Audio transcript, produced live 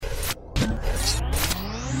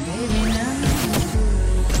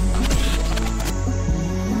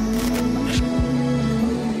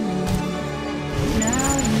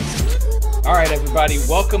everybody.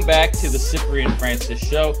 Welcome back to the Cyprian Francis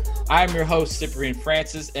Show. I'm your host, Cyprian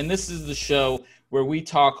Francis, and this is the show where we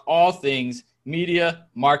talk all things media,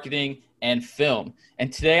 marketing, and film.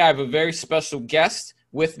 And today I have a very special guest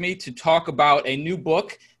with me to talk about a new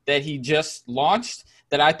book that he just launched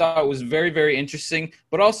that I thought was very, very interesting,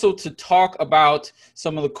 but also to talk about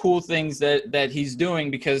some of the cool things that he's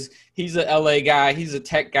doing, because he's a LA guy, he's a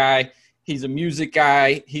tech guy, he's a music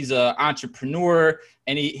guy, he's an entrepreneur,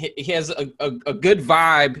 and he has a good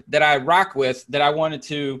vibe that I rock with, that I wanted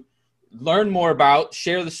to learn more about,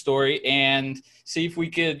 share the story, and see if we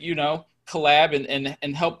could, collab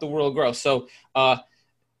and help the world grow. So,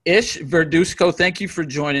 Ish Verduzco, thank you for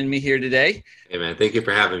joining me here today. Hey, man. Thank you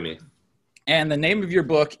for having me. And the name of your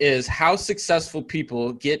book is How Successful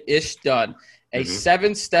People Get Ish Done, a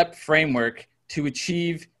 7-step framework to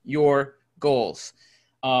achieve your goals.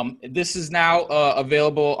 This is now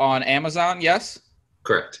available on Amazon, yes?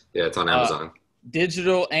 Correct. Yeah, it's on Amazon.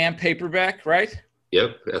 Digital and paperback, right?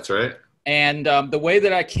 Yep, that's right. And the way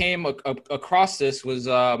that I came across this was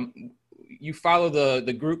you follow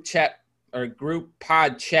the group chat or group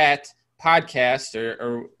podcast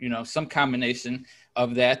or some combination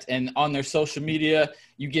of that, and on their social media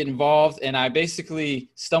you get involved, and I basically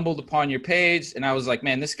stumbled upon your page and I was like,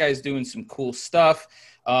 man, this guy's doing some cool stuff.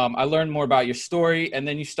 I learned more about your story, and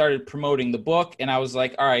then you started promoting the book, and I was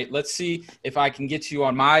like, all right, let's see if I can get you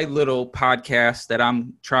on my little podcast that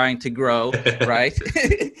I'm trying to grow, right?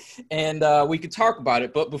 And we could talk about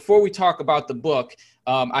it. But before we talk about the book,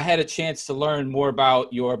 I had a chance to learn more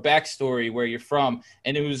about your backstory, where you're from,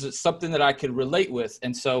 and it was something that I could relate with.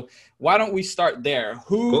 And so why don't we start there?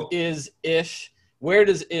 Who is Ish? Where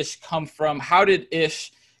does Ish come from? How did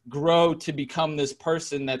Ish grow to become this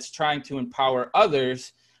person that's trying to empower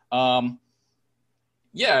others? And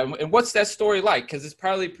what's that story like? Because it's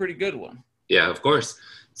probably a pretty good one. Yeah, of course.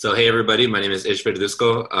 So, hey, everybody. My name is Ish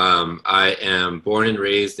Verduzco. I am born and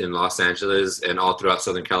raised in Los Angeles and all throughout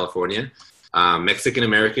Southern California.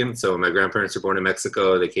 Mexican-American. So my grandparents were born in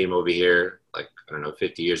Mexico. They came over here,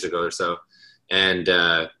 50 years ago or so. And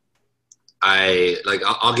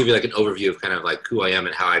I'll give you an overview of kind of who I am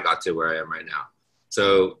and how I got to where I am right now.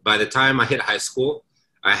 So by the time I hit high school,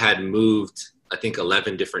 I had moved, I think,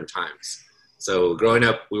 11 different times. So growing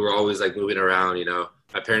up, we were always moving around.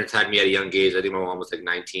 My parents had me at a young age. I think my mom was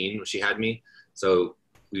 19 when she had me. So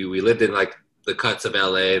we lived in the cuts of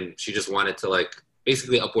LA, and she just wanted to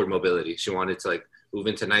basically upward mobility. She wanted to move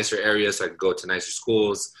into nicer areas so I could go to nicer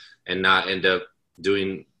schools and not end up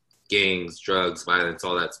doing gangs, drugs, violence,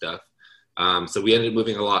 all that stuff. So we ended up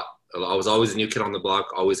moving a lot. I was always a new kid on the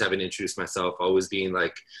block, always having to introduce myself, always being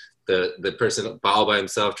the person all by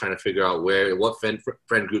himself, trying to figure out what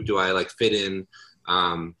friend group do I fit in.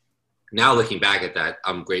 Now looking back at that,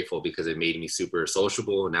 I'm grateful because it made me super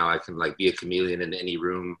sociable. Now I can be a chameleon in any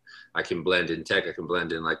room. I can blend in tech. I can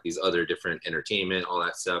blend in these other different entertainment, all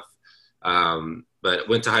that stuff. But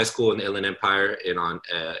went to high school in the Inland Empire on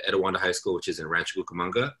Etiwanda High School, which is in Rancho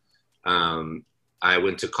Cucamonga. I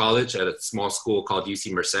went to college at a small school called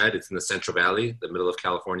UC Merced. It's in the Central Valley, the middle of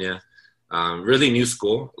California. Really new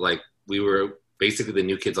school. We were basically the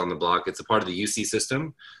new kids on the block. It's a part of the UC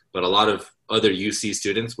system, but a lot of other UC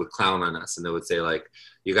students would clown on us, and they would say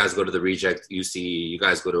you guys go to the reject UC, you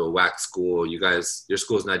guys go to a whack school, your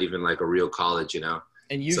school's not even a real college,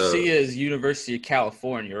 And UC is University of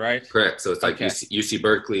California, right? Correct. So it's UC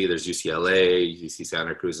Berkeley, there's UCLA, UC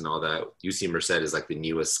Santa Cruz, and all that. UC Merced is the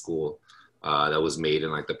newest school that was made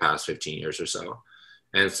in the past 15 years or so.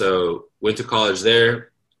 And so went to college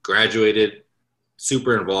there, graduated,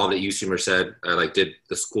 super involved at UC Merced. I did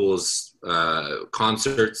the school's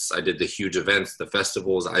concerts. I did the huge events, the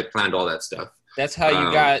festivals. I planned all that stuff. That's how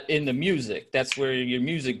you got into music. That's where your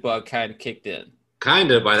music bug kind of kicked in.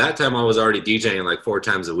 Kind of. By that time, I was already DJing 4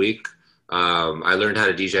 times a week. I learned how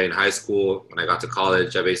to DJ in high school. When I got to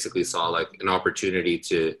college, I basically saw an opportunity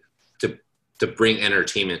to bring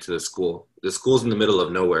entertainment to the school. The school's in the middle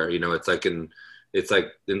of nowhere. It's in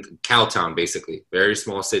Cowtown, basically, very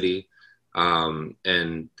small city.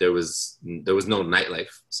 And there was no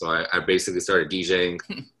nightlife. So I basically started DJing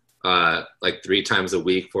 3 times a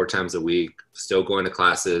week, 4 times a week, still going to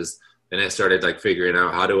classes. Then I started figuring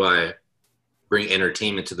out, how do I bring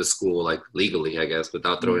entertainment to the school, legally, I guess,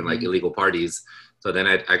 without throwing illegal parties. So then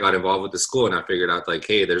I got involved with the school, and I figured out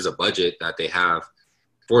hey, there's a budget that they have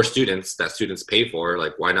for students that students pay for.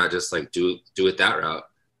 Why not just do it that route?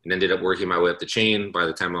 And ended up working my way up the chain. By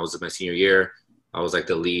the time I was in my senior year, I was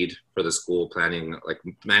the lead for the school, planning,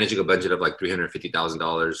 managing a budget of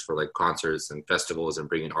 $350,000 for concerts and festivals and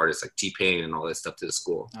bringing artists like T-Pain and all that stuff to the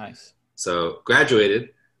school. Nice. So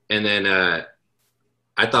graduated, and then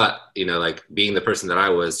I thought, like being the person that I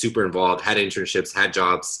was, super involved, had internships, had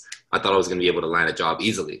jobs, I thought I was going to be able to land a job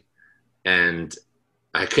easily. And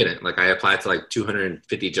I couldn't. Like I applied to like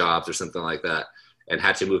 250 jobs or something like that and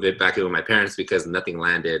had to move it back in with my parents because nothing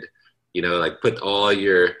landed. Like put all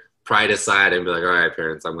your pride aside and be like, all right,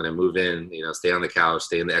 parents, I'm going to move in, stay on the couch,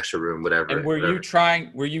 stay in the extra room, whatever. And were you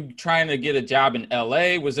trying to get a job in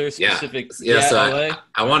LA? Was there a specific? Yeah. So LA?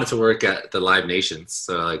 I wanted to work at the Live Nations.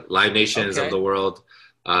 So like Live Nations of the world.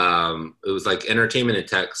 It was like entertainment and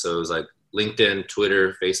tech. So it was like LinkedIn,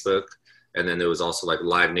 Twitter, Facebook. And then there was also like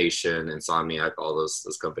Live Nation, Insomniac, all those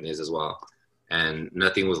companies as well. And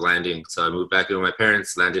nothing was landing. So I moved back in with my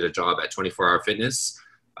parents, landed a job at 24 Hour Fitness,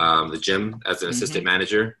 the gym as an assistant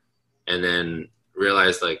manager. And then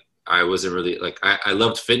realized like I wasn't really like, I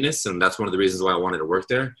loved fitness, and that's one of the reasons why I wanted to work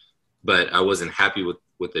there. But I wasn't happy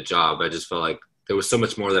with the job. I just felt like there was so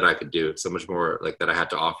much more that I could do, so much more like that I had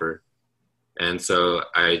to offer. And so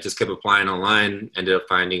I just kept applying online, ended up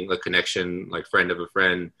finding a connection, like friend of a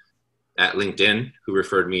friend at LinkedIn, who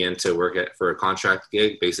referred me in to work for a contract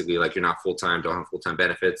gig. Basically, like you're not full-time, don't have full-time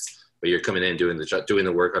benefits, but you're coming in doing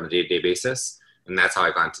the work on a day-to-day basis. And that's how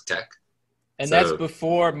I got into tech. And so, that's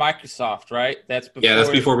before Microsoft, right? That's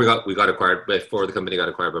before we got acquired, before the company got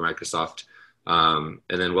acquired by Microsoft. And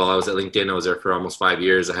then while I was at LinkedIn, I was there for almost 5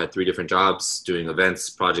 years. I had 3 different jobs doing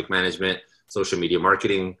events, project management, social media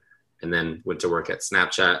marketing, and then went to work at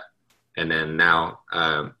Snapchat. And then now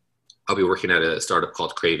I'll be working at a startup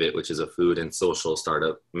called Crave It, which is a food and social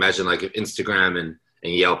startup. Imagine like if Instagram and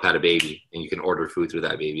Yelp had a baby, and you can order food through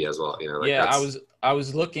that baby as well. I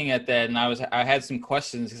was looking at that, and I had some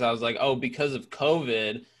questions because I was like, oh, because of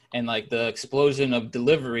COVID and like the explosion of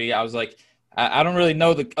delivery, I was like, I don't really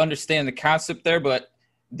understand the concept there, but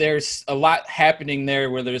there's a lot happening there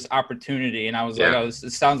where there's opportunity. And I was like,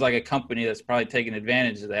 it sounds like a company that's probably taking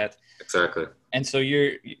advantage of that. Exactly. And so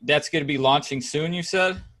that's going to be launching soon, you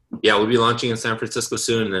said? Yeah, we'll be launching in San Francisco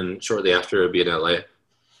soon, and then shortly after it'll be in LA.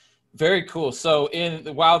 Very cool. So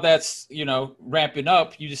while that's, ramping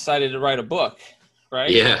up, you decided to write a book, right?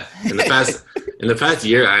 Yeah. In the past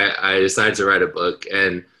year, I decided to write a book.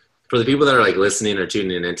 And for the people that are like listening or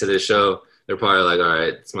tuning into this show, they're probably like, all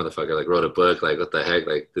right, this motherfucker like wrote a book. Like, what the heck?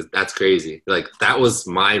 Like, that's crazy. Like, that was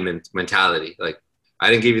my mentality. Like, I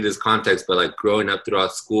didn't give you this context, but like growing up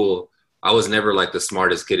throughout school, I was never like the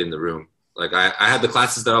smartest kid in the room. Like, I had the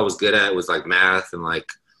classes that I was good at was like math and like,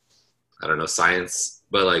 I don't know, science.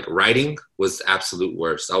 But like writing was absolute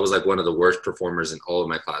worst. I was like one of the worst performers in all of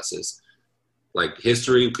my classes. Like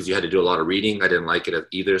history, because you had to do a lot of reading. I didn't like it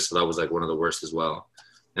either. So that was like one of the worst as well.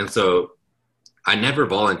 And so I never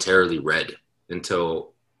voluntarily read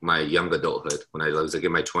until my young adulthood, when I was like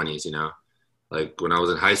in my 20s, Like when I was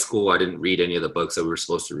in high school, I didn't read any of the books that we were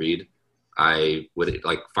supposed to read. I would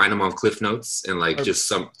like find them on Cliff Notes and like just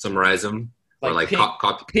summarize them. Or like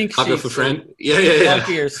copy off a friend. Yeah.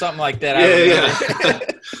 Or something like that. Yeah.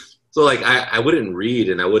 So like I wouldn't read,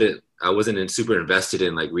 and I wasn't super invested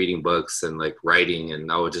in like reading books and like writing,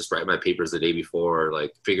 and I would just write my papers the day before, or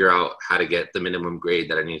like figure out how to get the minimum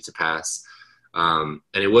grade that I needed to pass. And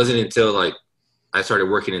it wasn't until like I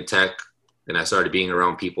started working in tech and I started being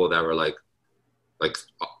around people that were like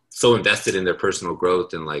so invested in their personal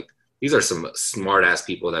growth, and like these are some smart ass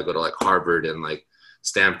people that go to like Harvard and like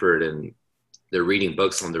Stanford, and they're reading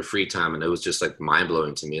books on their free time. And it was just like mind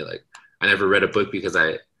blowing to me. Like I never read a book because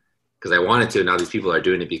I wanted to. Now these people are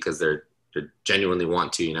doing it because they genuinely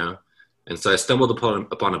want to, And so I stumbled upon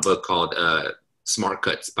a book called Smart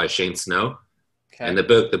Cuts by Shane Snow. Okay. And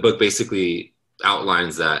the book basically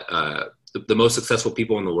outlines that the most successful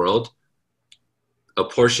people in the world, a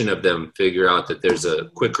portion of them figure out that there's a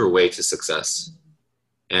quicker way to success.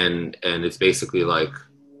 And it's basically like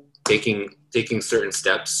taking certain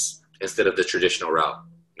steps instead of the traditional route.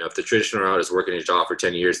 If the traditional route is working a job for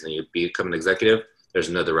 10 years and then you become an executive, there's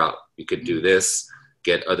another route. You could do this,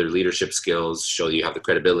 get other leadership skills, show you have the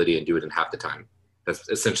credibility, and do it in half the time. That's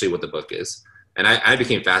essentially what the book is. And I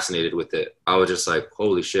became fascinated with it. I was just like,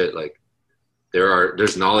 holy shit, like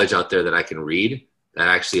there's knowledge out there that I can read that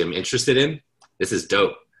I actually am interested in. This is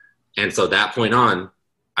dope. And so that point on,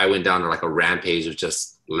 I went down to like a rampage of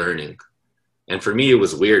just learning. And for me, it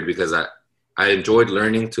was weird because I enjoyed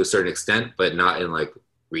learning to a certain extent, but not in like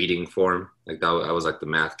reading form. Like that, I was like the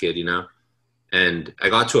math kid, And I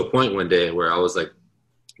got to a point one day where I was like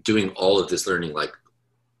doing all of this learning, like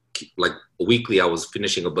weekly. I was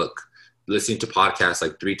finishing a book, listening to podcasts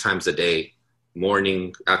like 3 times a day,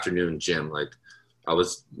 morning, afternoon, gym. Like I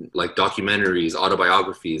was like documentaries,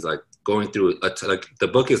 autobiographies, like going through like the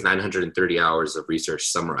book is 930 hours of research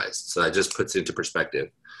summarized. So that just puts it into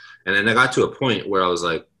perspective. And then I got to a point where I was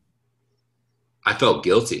like, I felt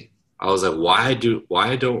guilty. I was like,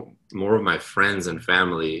 why don't more of my friends and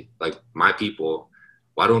family, like my people,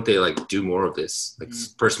 why don't they like do more of this, like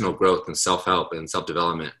personal growth and self-help and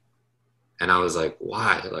self-development? And I was like,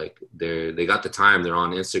 why? Like they got the time, they're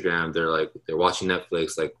on Instagram, they're watching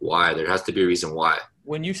Netflix. Like, why? There has to be a reason why.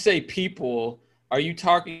 When you say people, are you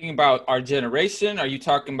talking about our generation? Are you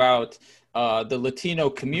talking about the Latino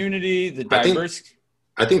community, the diverse?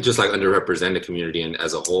 I think just like underrepresented community and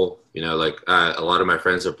as a whole, you know, like a lot of my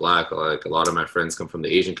friends are Black, like a lot of my friends come from the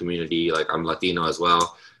Asian community, like I'm Latino as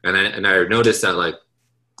well. And I noticed that like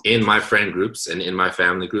in my friend groups and in my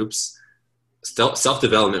family groups,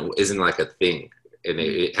 self-development isn't like a thing. And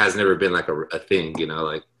it has never been like a thing, you know,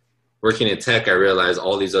 like working in tech, I realized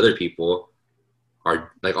all these other people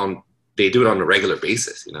are like they do it on a regular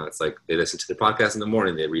basis. You know, it's like they listen to the podcast in the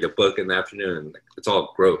morning, they read a book in the afternoon, and like, it's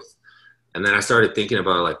all growth. And then I started thinking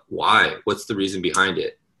about like, why? What's the reason behind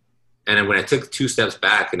it? And then when I took 2 steps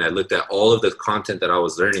back and I looked at all of the content that I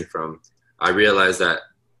was learning from, I realized that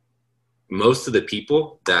most of the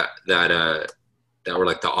people that were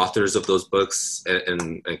like the authors of those books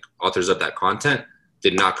and like authors of that content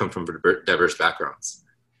did not come from diverse backgrounds.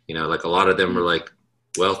 You know, like a lot of them were like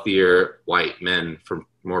wealthier white men from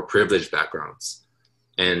more privileged backgrounds.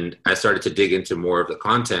 And I started to dig into more of the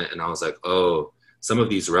content and I was like, oh, some of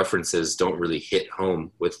these references don't really hit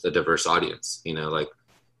home with a diverse audience. You know, like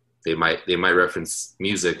they might reference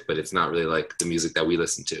music, but it's not really like the music that we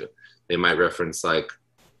listen to. They might reference like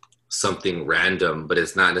something random, but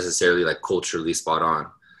it's not necessarily like culturally spot on.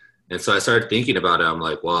 And so I started thinking about it. I'm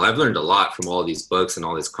like, well, I've learned a lot from all these books and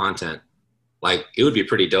all this content. Like it would be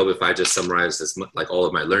pretty dope if I just summarized this, like all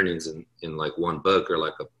of my learnings in like one book or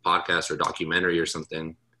like a podcast or documentary or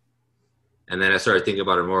something. And then I started thinking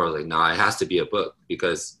about it more like, no, it has to be a book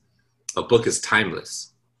because a book is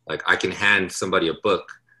timeless. Like I can hand somebody a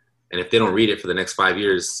book and if they don't read it for the next 5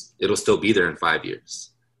 years, it'll still be there in 5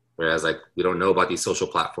 years. Whereas like, we don't know about these social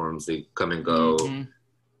platforms. They come and go,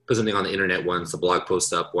 put something on the internet once, a blog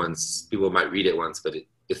post up once, people might read it once, but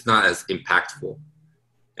it's not as impactful.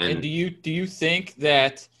 And do you think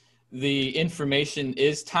that the information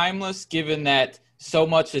is timeless given that so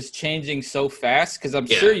much is changing so fast? Because I'm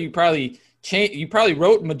sure you probably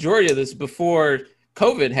wrote majority of this before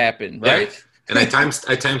COVID happened, right? Yeah. And I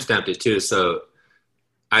timestamped it too. So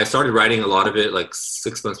I started writing a lot of it like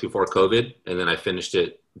 6 months before COVID, and then I finished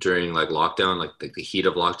it during like lockdown, like the heat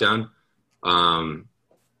of lockdown.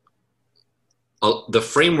 The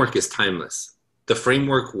framework is timeless. The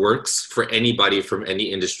framework works for anybody from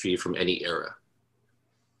any industry, from any era.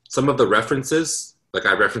 Some of the references, like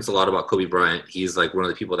I referenced a lot about Kobe Bryant. He's like one of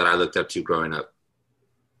the people that I looked up to growing up.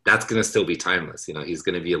 That's going to still be timeless. You know, he's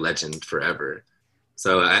going to be a legend forever.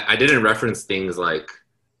 So I didn't reference things like,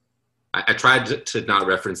 I tried to not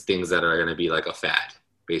reference things that are going to be like a fad,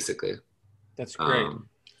 basically. That's great.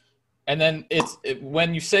 And then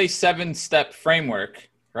when you say 7-step framework,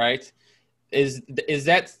 right?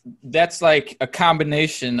 That's like a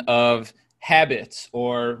combination of habits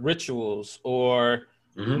or rituals or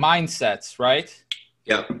mindsets, right?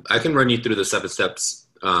 Yeah, I can run you through the 7 steps.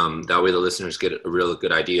 That way the listeners get a real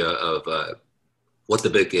good idea of what the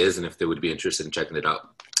book is and if they would be interested in checking it out.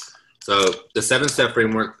 So the 7-step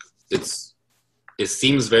framework, it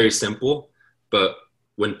seems very simple, but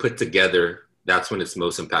when put together, that's when it's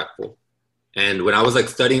most impactful. And when I was like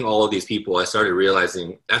studying all of these people, I started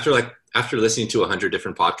realizing after listening to 100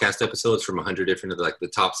 different podcast episodes from 100 different of like the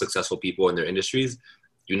top successful people in their industries,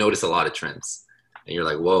 you notice a lot of trends. And you're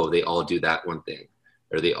like, whoa, they all do that one thing,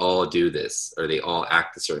 or they all do this, or they all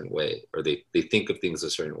act a certain way, or they think of things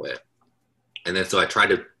a certain way. And then so I tried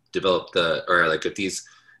to develop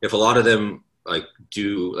if a lot of them like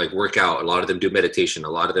do like work out, a lot of them do meditation, a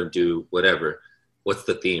lot of them do whatever, what's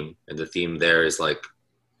the theme? And the theme there is like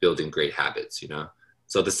building great habits, you know?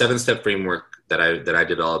 So the 7-step framework that I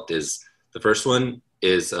developed is, the first one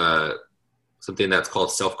is something that's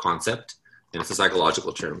called self-concept, and it's a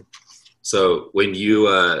psychological term. So when you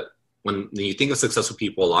think of successful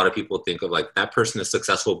people, a lot of people think of like that person is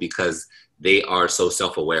successful because they are so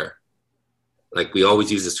self-aware. Like we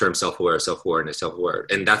always use this term self-awareness.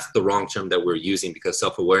 And that's the wrong term that we're using, because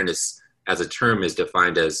self-awareness as a term is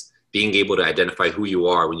defined as being able to identify who you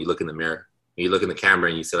are when you look in the mirror. When you look in the camera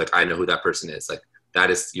and you say like, I know who that person is. Like that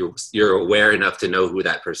is, you're aware enough to know who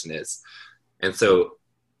that person is. And so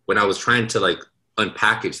when I was trying to like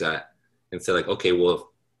unpackage that and say like, okay,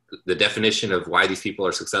 well, the definition of why these people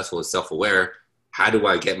are successful is self-aware. How do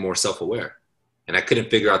I get more self-aware? And I couldn't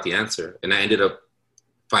figure out the answer. And I ended up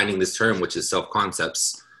finding this term, which is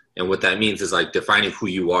self-concepts. And what that means is like defining who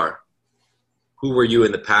you are. Who were you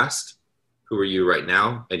in the past? who are you right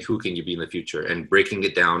now, and who can you be in the future, and breaking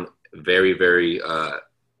it down very, very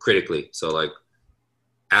critically. So like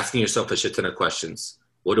asking yourself a shit ton of questions.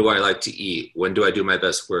 What do I like to eat? When do I do my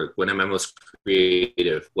best work? When am I most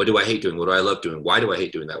creative? What do I hate doing? What do I love doing? Why do I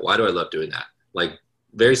hate doing that? Why do I love doing that? Like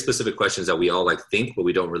very specific questions that we all like think, but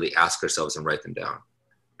we don't really ask ourselves and write them down.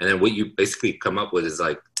 And then what you basically come up with is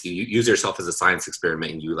like, you use yourself as a science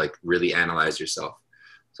experiment, and you like really analyze yourself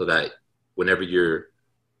so that whenever you're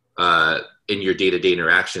in your day-to-day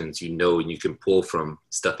interactions, you know, and you can pull from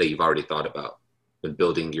stuff that you've already thought about when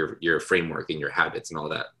building your framework and your habits and all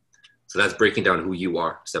that. So that's breaking down who you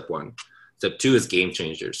are, step one. Step two is game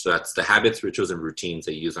changers. So that's the habits, rituals, and routines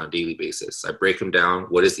that you use on a daily basis. I break them down.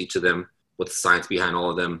 What is each of them? What's the science behind all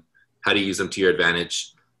of them? How do you use them to your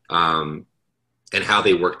advantage? And how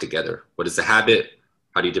they work together. What is a habit?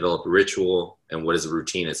 How do you develop a ritual? And what is a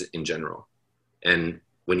routine as in general? And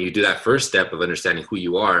when you do that first step of understanding who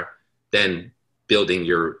you are, then building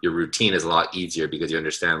your routine is a lot easier, because you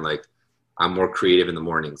understand, like, I'm more creative in the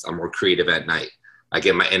mornings. I'm more creative at night. I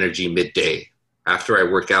get my energy midday. After I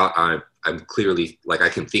work out, I'm clearly, like, I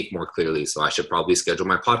can think more clearly. So I should probably schedule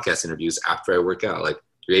my podcast interviews after I work out. Like,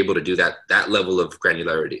 you're able to do that level of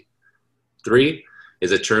granularity. 3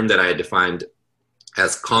 is a term that I had defined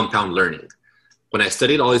as compound learning. When I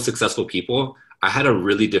studied all these successful people, I had a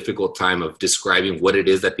really difficult time of describing what it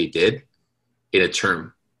is that they did in a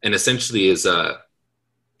term. And essentially is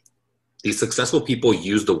these successful people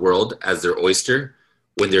use the world as their oyster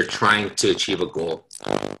when they're trying to achieve a goal.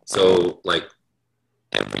 So like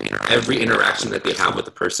every interaction that they have with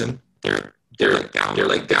a person, they're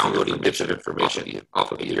like downloading bits of information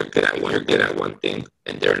off of you. You're good at one thing,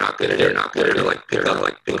 and they're not good at it. They're like pick up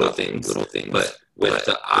like little things, but with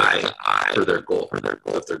the eye for their goal.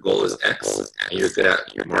 If their goal is X and you're good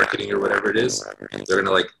at your marketing or whatever it is, they're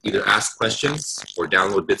gonna like either ask questions or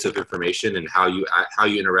download bits of information and how you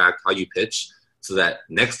interact, how you pitch, so that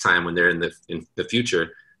next time when they're in the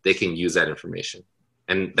future, they can use that information.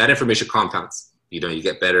 And that information compounds. You know, you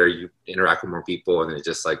get better, you interact with more people, and then it's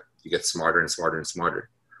just like you get smarter and smarter and smarter.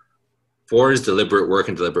 4 is deliberate work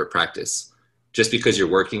and deliberate practice. Just because you're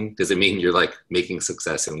working doesn't mean you're like making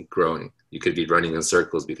success and growing. You could be running in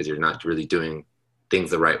circles because you're not really doing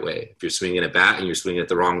things the right way. If you're swinging a bat and you're swinging it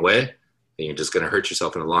the wrong way, then you're just going to hurt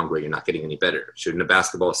yourself in the long run. You're not getting any better. Shooting a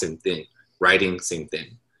basketball, same thing. Writing, same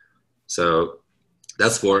thing. So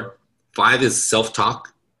that's 4. 5 is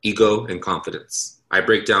self-talk, ego, and confidence. I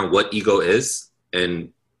break down what ego is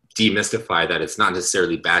and demystify that it's not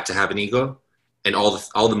necessarily bad to have an ego, and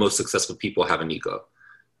all the most successful people have an ego.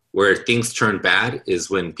 Where things turn bad is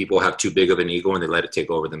when people have too big of an ego and they let it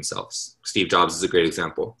take over themselves. Steve Jobs is a great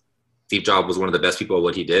example. Steve Jobs was one of the best people at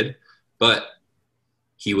what he did, but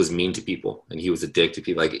he was mean to people and he was a dick to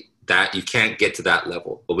people. Like that, you can't get to that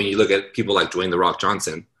level. But when you look at people like Dwayne "The Rock"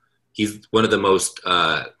 Johnson, he's one of the most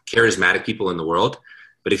charismatic people in the world.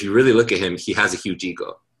 But if you really look at him, he has a huge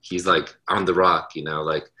ego. He's like, I'm The Rock, you know,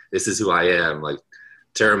 like this is who I am, like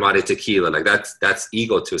Terramate Tequila, like that's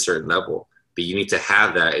ego to a certain level. But you need to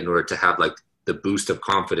have that in order to have like the boost of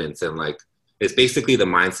confidence. And like, it's basically the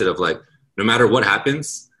mindset of like, no matter what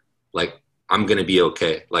happens, like I'm going to be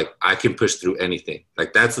okay. Like I can push through anything.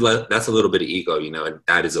 Like that's a little bit of ego, you know, and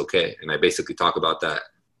that is okay. And I basically talk about that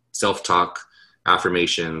self-talk,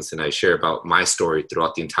 affirmations, and I share about my story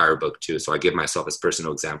throughout the entire book too. So I give myself as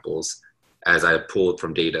personal examples as I pull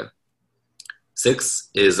from data. 6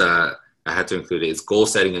 is, I had to include it, is goal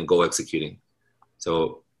setting and goal executing.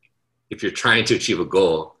 So if you're trying to achieve a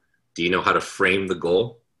goal, do you know how to frame the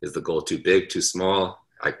goal? Is the goal too big, too small?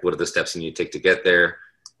 Like what are the steps you need to take to get there?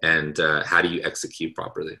 And how do you execute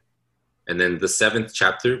properly? And then the 7th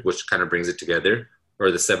chapter, which kind of brings it together, or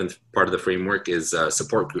the 7th part of the framework, is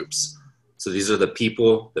support groups. So these are the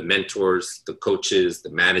people, the mentors, the coaches, the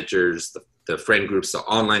managers, the friend groups, the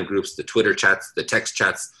online groups, the Twitter chats, the text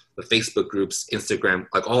chats, the Facebook groups, Instagram,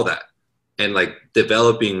 like all that. And like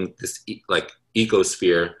developing this like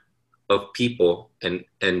ecosphere of people and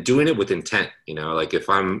doing it with intent. You know, like if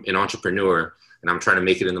I'm an entrepreneur and I'm trying to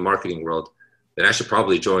make it in the marketing world, then I should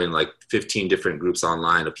probably join like 15 different groups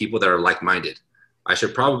online of people that are like-minded. I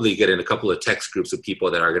should probably get in a couple of text groups of people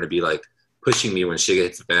that are going to be like pushing me when shit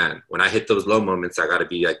hits the fan. When I hit those low moments, I got to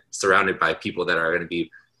be like surrounded by people that are going to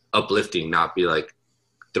be uplifting, not be like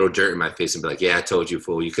throw dirt in my face and be like, yeah, I told you,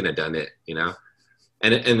 fool, you couldn't have done it, you know?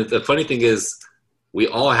 And the funny thing is, we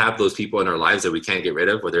all have those people in our lives that we can't get rid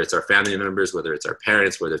of, whether it's our family members, whether it's our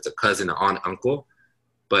parents, whether it's a cousin, an aunt, uncle.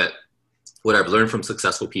 But what I've learned from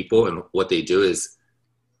successful people and what they do is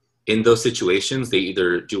in those situations, they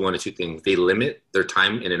either do one of two things. They limit their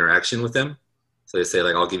time and interaction with them. So they say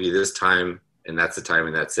like, I'll give you this time and that's the time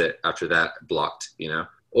and that's it. After that, blocked,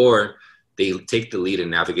 or they take the lead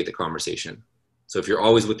and navigate the conversation. So if you're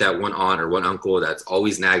always with that one aunt or one uncle that's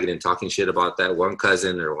always nagging and talking shit about that one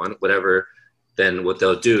cousin or one whatever, then what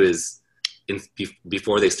they'll do is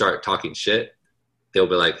before they start talking shit, they'll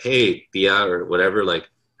be like, hey, Thea, or whatever, like,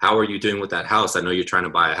 how are you doing with that house? I know you're trying to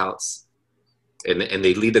buy a house. And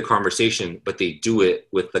they lead the conversation, but they do it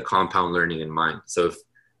with the compound learning in mind. So if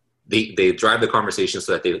they drive the conversation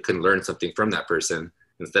so that they can learn something from that person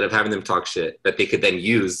instead of having them talk shit that they could then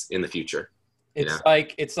use in the future.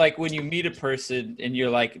 It's like when you meet a person and you're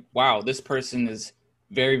like, wow, this person is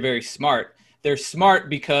very, very smart. They're smart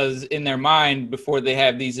because in their mind, before they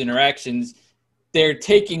have these interactions, they're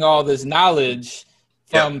taking all this knowledge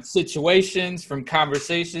from situations, from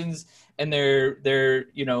conversations, and they're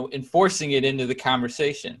enforcing it into the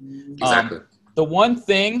conversation. Exactly. The one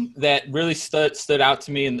thing that really stood out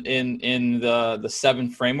to me in the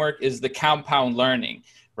 7 framework is the compound learning,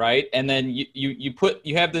 right? And then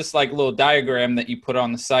you have this like little diagram that you put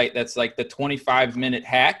on the site that's like the 25-minute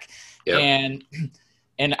hack, and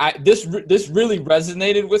this really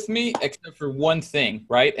resonated with me except for one thing,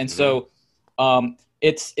 right? And so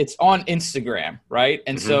it's on Instagram, right?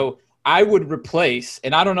 And so I would replace,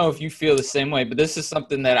 and I don't know if you feel the same way, but this is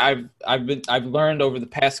something that I've learned over the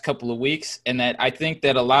past couple of weeks, and that I think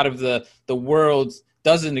that a lot of the world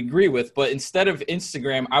doesn't agree with. But instead of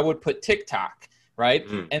Instagram, I would put TikTok, right?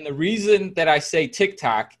 And the reason that I say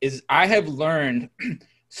TikTok is I have learned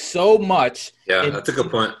so much. Yeah, that's a good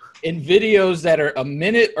point. In videos that are a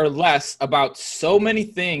minute or less about so many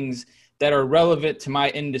things that are relevant to my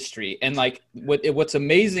industry. And like what's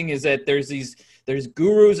amazing is that there's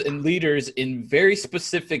gurus and leaders in very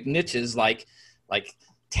specific niches like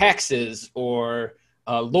taxes or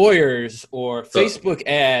lawyers or Facebook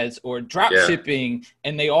ads or drop shipping.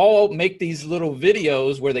 And they all make these little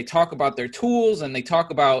videos where they talk about their tools and they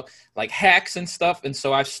talk about like hacks and stuff. And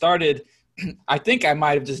so I've started, I think I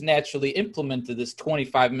might've just naturally implemented this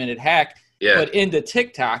 25-minute hack, but into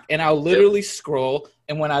TikTok, and I'll literally scroll.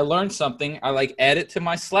 And when I learn something, I like add it to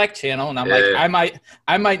my Slack channel, and I'm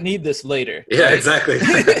I might need this later. Yeah, right? Exactly.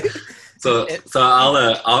 so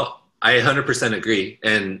I 100% agree.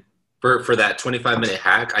 And for that 25-minute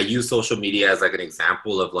hack, I use social media as like an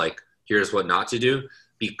example of like, here's what not to do,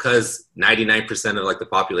 because 99% of like the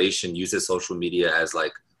population uses social media as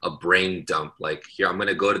like a brain dump. Like, here, I'm going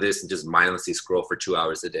to go to this and just mindlessly scroll for 2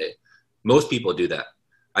 hours a day. Most people do that.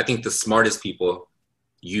 I think the smartest people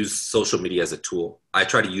use social media as a tool. I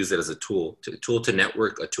try to use it as a tool to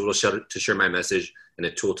network, a tool to share my message, and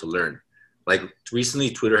a tool to learn. Like recently,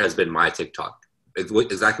 Twitter has been my TikTok.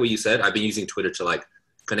 Exactly what you said. I've been using Twitter to like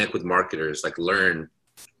connect with marketers, like learn,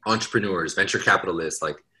 entrepreneurs, venture capitalists.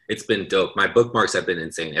 Like, it's been dope. My bookmarks have been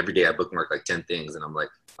insane. Every day I bookmark like 10 things, and I'm like,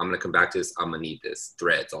 I'm going to come back to this. I'm going to need this,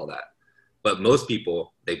 threads, all that. But most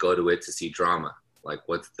people, they go to it to see drama. Like,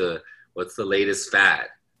 what's the latest fad?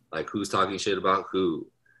 Like, who's talking shit about who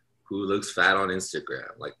looks fat on Instagram?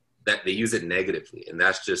 Like, that they use it negatively. And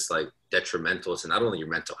that's just like detrimental to not only your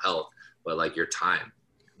mental health, but like your time.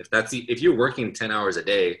 If you're working 10 hours a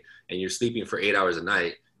day and you're sleeping for 8 hours a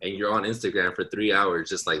night and you're on Instagram for 3 hours,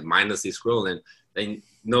 just like mindlessly scrolling, then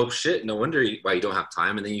no wonder why you don't have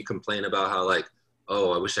time. And then you complain about how like,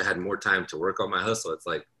 oh, I wish I had more time to work on my hustle. It's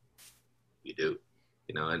like, you do,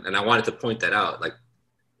 and I wanted to point that out. Like,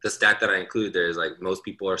 the stat that I include there is like most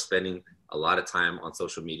people are spending a lot of time on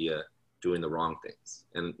social media doing the wrong things.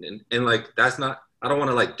 And like, that's not, I don't want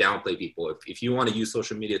to like downplay people. If you want to use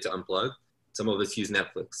social media to unplug, some of us use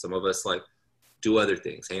Netflix, some of us like do other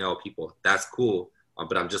things, hang out with people. That's cool.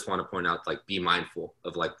 But I just want to point out, like, be mindful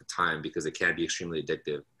of like the time, because it can be extremely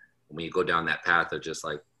addictive. When you go down that path of just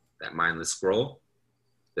like that mindless scroll,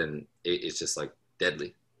 then it's just like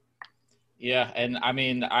deadly. Yeah, and I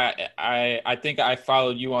mean, I think I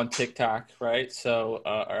followed you on TikTok, right? So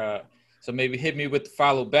so maybe hit me with the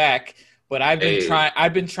follow back. But I've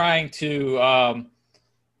been trying to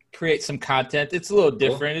create some content. It's a little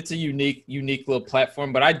different. Cool. It's a unique little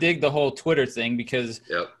platform. But I dig the whole Twitter thing, because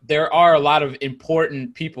there are a lot of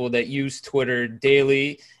important people that use Twitter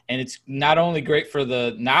daily, and it's not only great for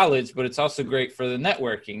the knowledge, but it's also great for the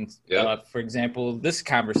networking. For example, this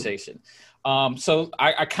conversation. So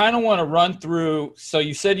I kind of want to run through. So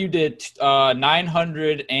you said you did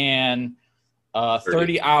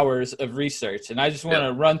 930 hours of research, and I just want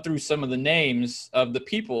to run through some of the names of the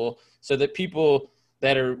people so that people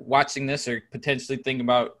that are watching this or potentially thinking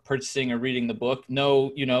about purchasing or reading the book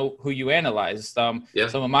know, who you analyzed. Some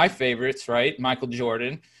of my favorites, right? Michael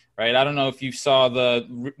Jordan, right? I don't know if you saw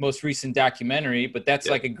the most recent documentary, but that's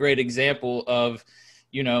like a great example of,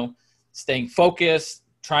 staying focused,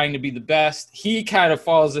 trying to be the best. He kind of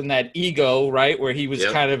falls in that ego, right, where he was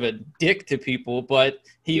kind of a dick to people, but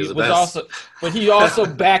he also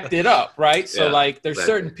backed it up, right? So like there's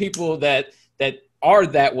certain people that are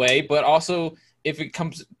that way, but also if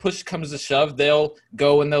push comes to shove, they'll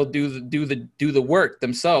go and they'll do the work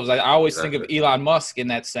themselves. I always think of Elon Musk in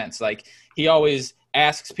that sense. Like he always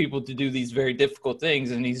asks people to do these very difficult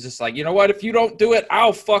things, and he's just like, you know what? If you don't do it,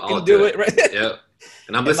 I'll do it. Right? Yeah.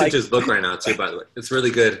 And I'm listening to his book right now too. By the way, it's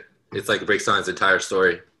really good. It's like it breaks down his entire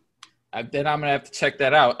story. Then I'm gonna have to check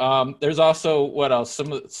that out. There's also what else?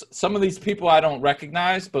 Some of these people I don't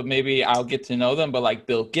recognize, but maybe I'll get to know them. But like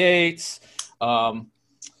Bill Gates, Huffington,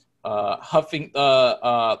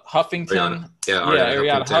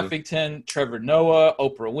 Ariana Huffington, Trevor Noah,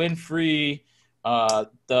 Oprah Winfrey,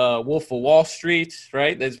 the Wolf of Wall Street,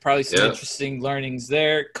 right? There's probably some interesting learnings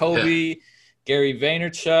there. Kobe, Gary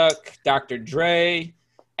Vaynerchuk, Dr. Dre,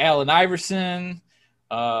 Allen Iverson,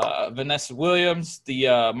 Vanessa Williams, the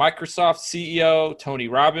Microsoft CEO, Tony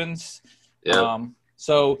Robbins.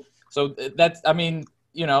 So that's, I mean,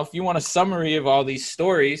 you know, if you want a summary of all these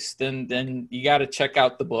stories, then you got to check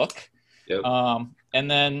out the book.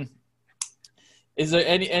 And then, is there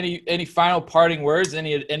any final parting words?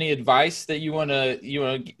 Any advice that you want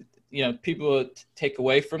to people take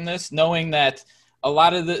away from this, knowing that a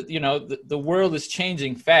lot of the world is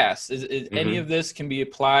changing fast. Is any of this can be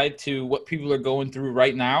applied to what people are going through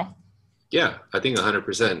right now? Yeah, I think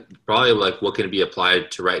 100%. Probably like what can be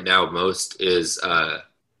applied to right now most is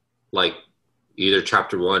like either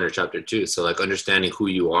chapter 1 or chapter 2. So like understanding who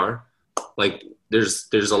you are. Like there's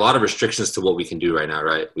a lot of restrictions to what we can do right now,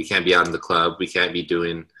 right? We can't be out in the club. We can't be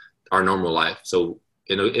doing our normal life. So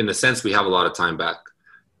in a sense, we have a lot of time back.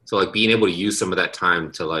 So like being able to use some of that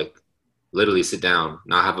time to like literally sit down,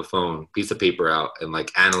 not have a phone, piece of paper out, and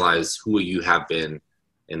like analyze who you have been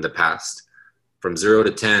in the past. From 0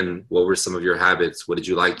 to 10, what were some of your habits? What did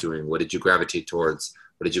you like doing? What did you gravitate towards?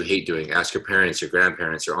 What did you hate doing? Ask your parents, your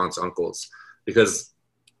grandparents, your aunts, uncles, because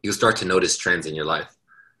you start to notice trends in your life.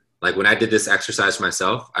 Like when I did this exercise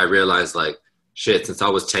myself, I realized like, shit, since I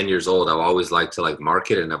was 10 years old, I've always liked to like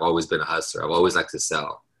market, and I've always been a hustler. I've always liked to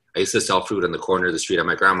sell. I used to sell fruit on the corner of the street at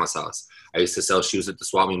my grandma's house. I used to sell shoes at the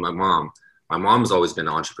swap meet with my mom. My mom's always been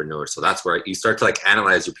an entrepreneur. So that's where you start to like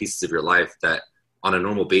analyze your pieces of your life that on a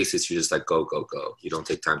normal basis, you just like go, go, go. You don't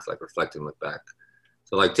take time to like reflect and look back.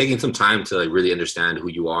 So like taking some time to like really understand who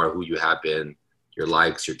you are, who you have been, your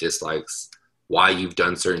likes, your dislikes, why you've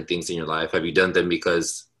done certain things in your life. Have you done them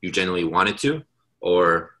because you genuinely wanted to,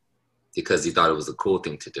 or because you thought it was a cool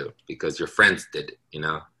thing to do because your friends did it, you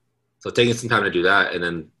know? So taking some time to do that. And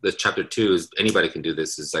then the chapter 2 is anybody can do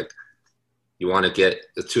this. Is like, you want to get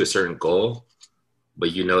to a certain goal,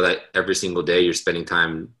 but you know that every single day you're spending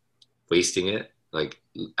time wasting it. Like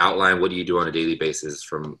outline what do you do on a daily basis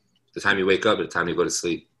from the time you wake up to the time you go to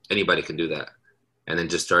sleep. Anybody can do that. And then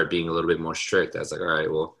just start being a little bit more strict. That's like, all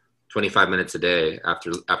right, well, 25 minutes a day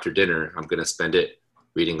after dinner, I'm going to spend it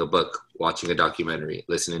reading a book, watching a documentary,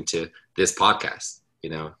 listening to this podcast, you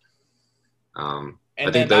know?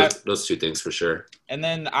 I think those 2 things for sure. And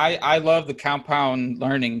then I love the compound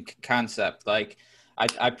learning concept. Like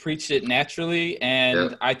I preach it naturally.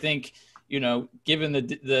 And I think, you know, given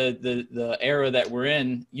the era that we're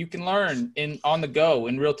in, you can learn on the go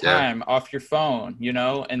in real time off your phone, you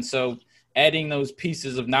know? And so adding those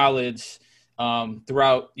pieces of knowledge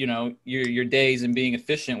throughout, you know, your days and being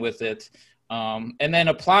efficient with it. And then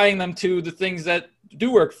applying them to the things that do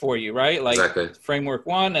work for you, right? Like framework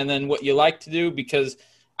 1, and then what you like to do, because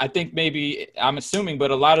I think maybe I'm assuming,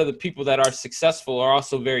 but a lot of the people that are successful are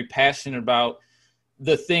also very passionate about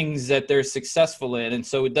the things that they're successful in. And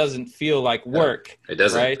so it doesn't feel like work. It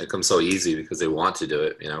doesn't. Right? It comes so easy because they want to do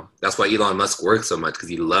it, you know? That's why Elon Musk works so much, because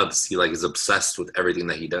he is obsessed with everything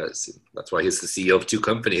that he does. That's why he's the CEO of 2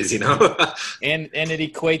 companies, you know? and it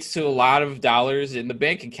equates to a lot of dollars in the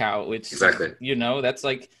bank account, which, you know, that's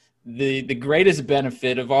like the greatest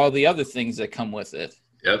benefit of all the other things that come with it.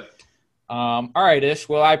 Yep. All right, Ish.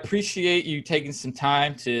 Well, I appreciate you taking some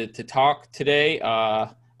time to talk today.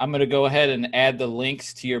 I'm going to go ahead and add the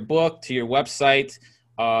links to your book, to your website,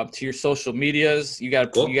 to your social medias. You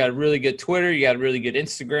got a really good Twitter. You got a really good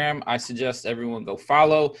Instagram. I suggest everyone go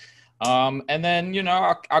follow. And then, you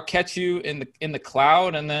know, I'll catch you in the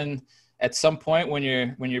cloud. And then at some point when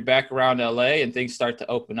you're back around LA and things start to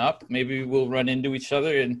open up, maybe we'll run into each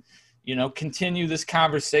other and, you know, continue this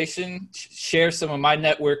conversation, share some of my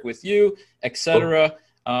network with you, etc.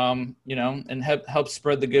 You know, and help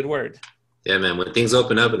spread the good word. Yeah, man, when things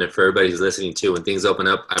open up, and if everybody's listening too, when things open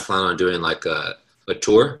up, I plan on doing like a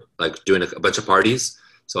tour, like doing a bunch of parties.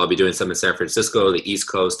 So I'll be doing some in San Francisco, the East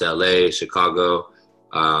Coast, LA, Chicago,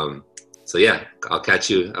 So yeah, I'll catch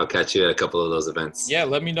you at a couple of those events. Yeah,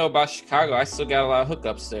 let me know about Chicago. I still got a lot of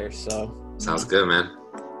hookups there. So sounds good, man.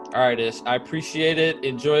 All right, Ish. I appreciate it.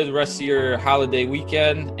 Enjoy the rest of your holiday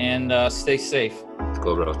weekend and stay safe.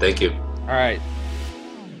 Cool, bro. Thank you. All right.